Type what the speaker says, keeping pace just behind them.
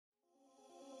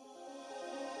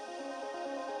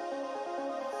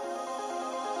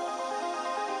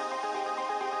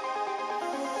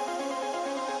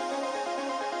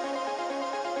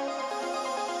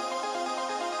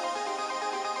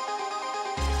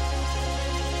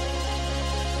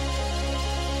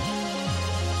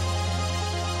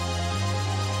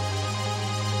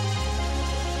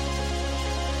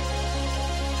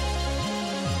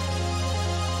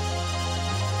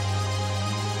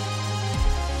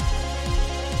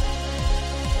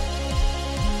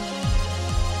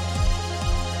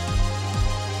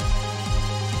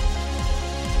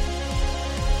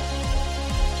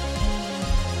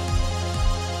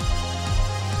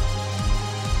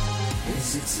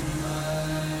too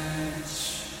much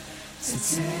to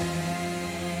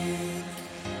take?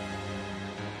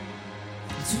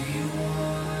 Do you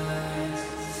want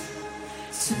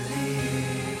to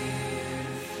leave?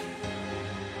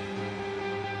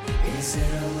 Is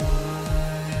it a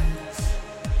lot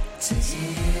to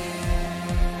hear?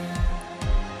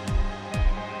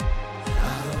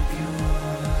 I hope you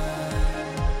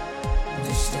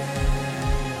understand.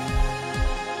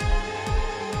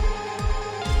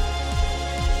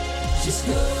 Just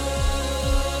go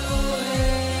away.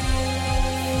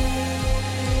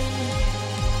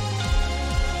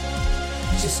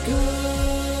 Just go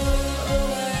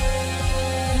away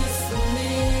from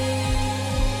me.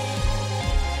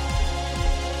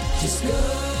 Just go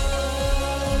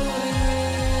away.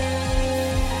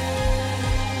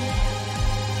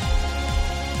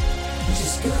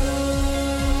 Just go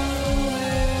away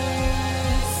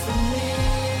from me.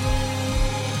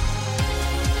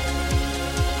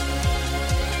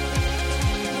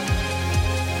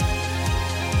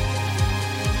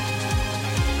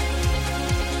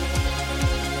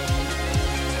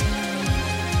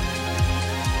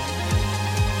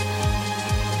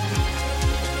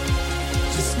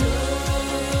 Just go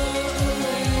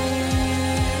away.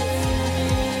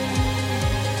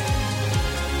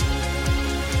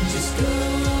 Just go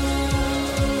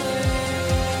away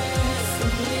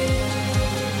from me.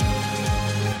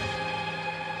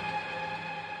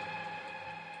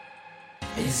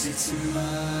 Is it too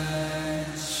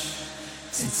much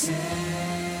to take?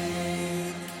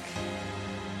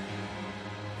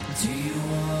 Do you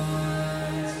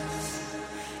want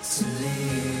to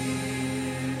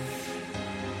leave?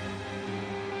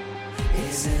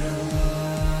 Is it a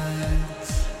lot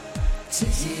to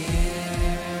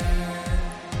hear?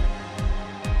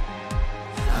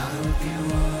 I hope you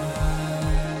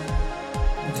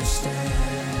understand.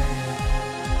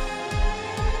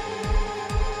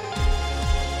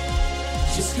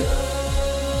 Just go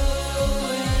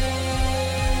away.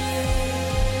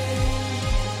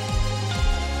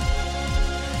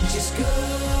 Just go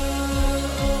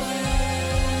away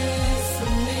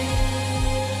from me.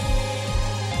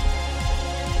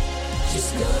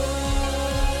 Just go